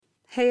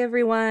Hey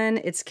everyone,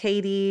 it's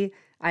Katie.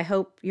 I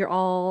hope you're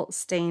all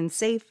staying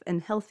safe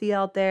and healthy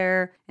out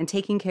there and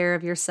taking care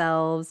of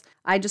yourselves.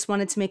 I just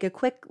wanted to make a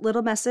quick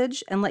little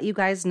message and let you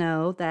guys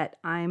know that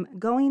I'm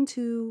going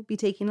to be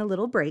taking a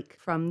little break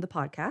from the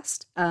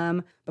podcast.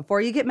 Before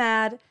you get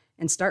mad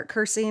and start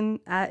cursing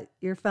at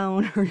your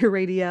phone or your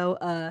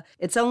radio,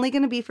 it's only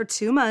going to be for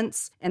 2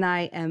 months, and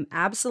I am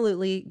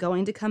absolutely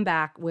going to come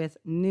back with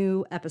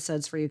new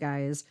episodes for you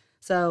guys.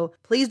 So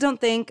please don't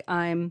think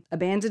I'm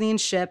abandoning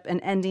ship and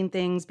ending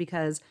things,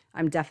 because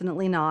I'm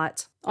definitely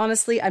not.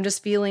 Honestly, I'm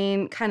just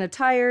feeling kind of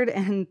tired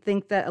and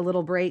think that a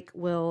little break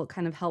will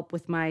kind of help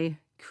with my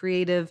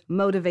creative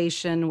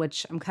motivation,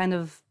 which I'm kind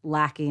of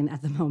lacking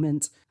at the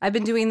moment. I've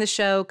been doing the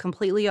show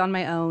completely on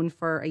my own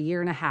for a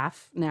year and a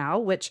half now,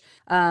 which,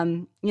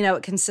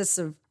 it consists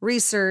of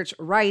research,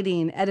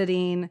 writing,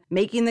 editing,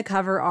 making the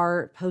cover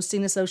art,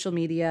 posting to social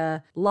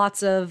media,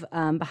 lots of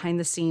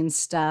behind the scenes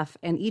stuff.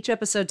 And each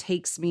episode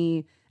takes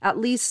me at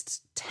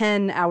least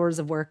 10 hours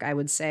of work, I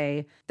would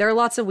say. There are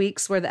lots of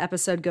weeks where the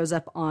episode goes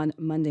up on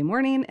Monday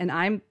morning and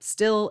I'm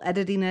still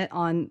editing it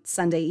on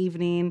Sunday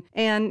evening.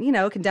 And,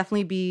 it can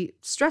definitely be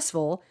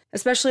stressful,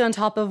 especially on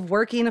top of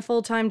working a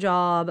full-time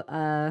job,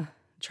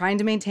 trying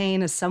to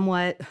maintain a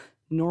somewhat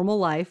normal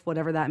life,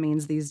 whatever that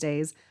means these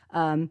days.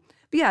 But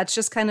yeah, it's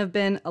just kind of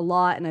been a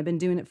lot, and I've been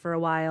doing it for a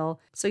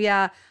while. So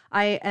yeah,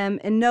 I am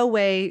in no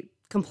way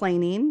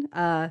complaining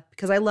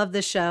because I love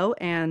this show,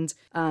 and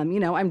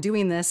I'm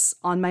doing this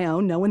on my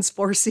own. No one's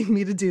forcing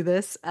me to do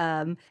this,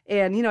 and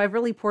I've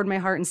really poured my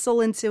heart and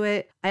soul into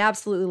it. I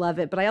absolutely love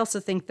it, but I also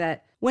think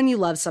that when you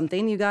love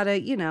something, you gotta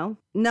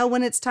know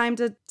when it's time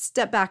to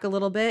step back a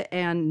little bit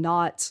and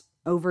not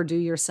overdo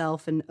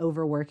yourself and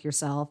overwork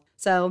yourself.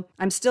 So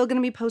I'm still going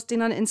to be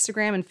posting on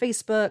Instagram and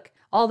Facebook,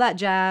 all that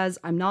jazz.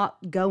 I'm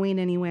not going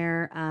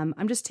anywhere.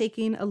 I'm just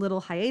taking a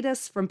little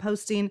hiatus from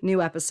posting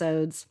new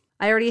episodes.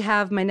 I already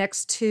have my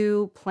next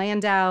 2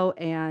 planned out,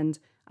 and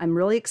I'm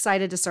really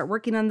excited to start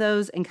working on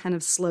those and kind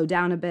of slow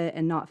down a bit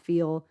and not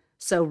feel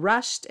so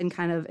rushed and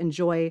kind of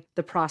enjoy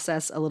the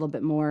process a little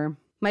bit more.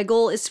 My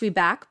goal is to be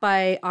back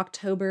by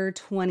October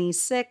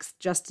 26th,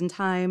 just in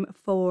time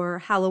for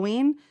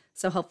Halloween.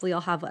 So hopefully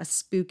I'll have a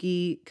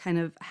spooky kind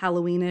of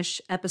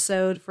Halloweenish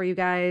episode for you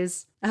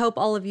guys. I hope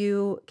all of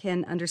you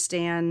can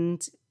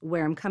understand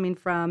where I'm coming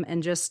from,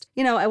 and just,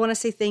 I want to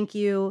say thank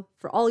you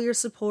for all your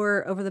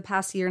support over the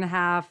past year and a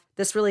half.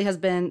 This really has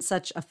been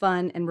such a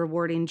fun and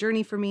rewarding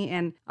journey for me,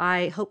 and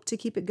I hope to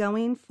keep it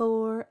going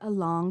for a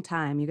long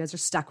time. You guys are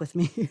stuck with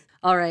me.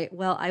 All right,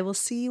 well, I will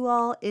see you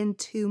all in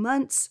 2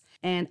 months,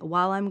 and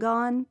while I'm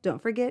gone,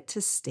 don't forget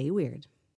to stay weird.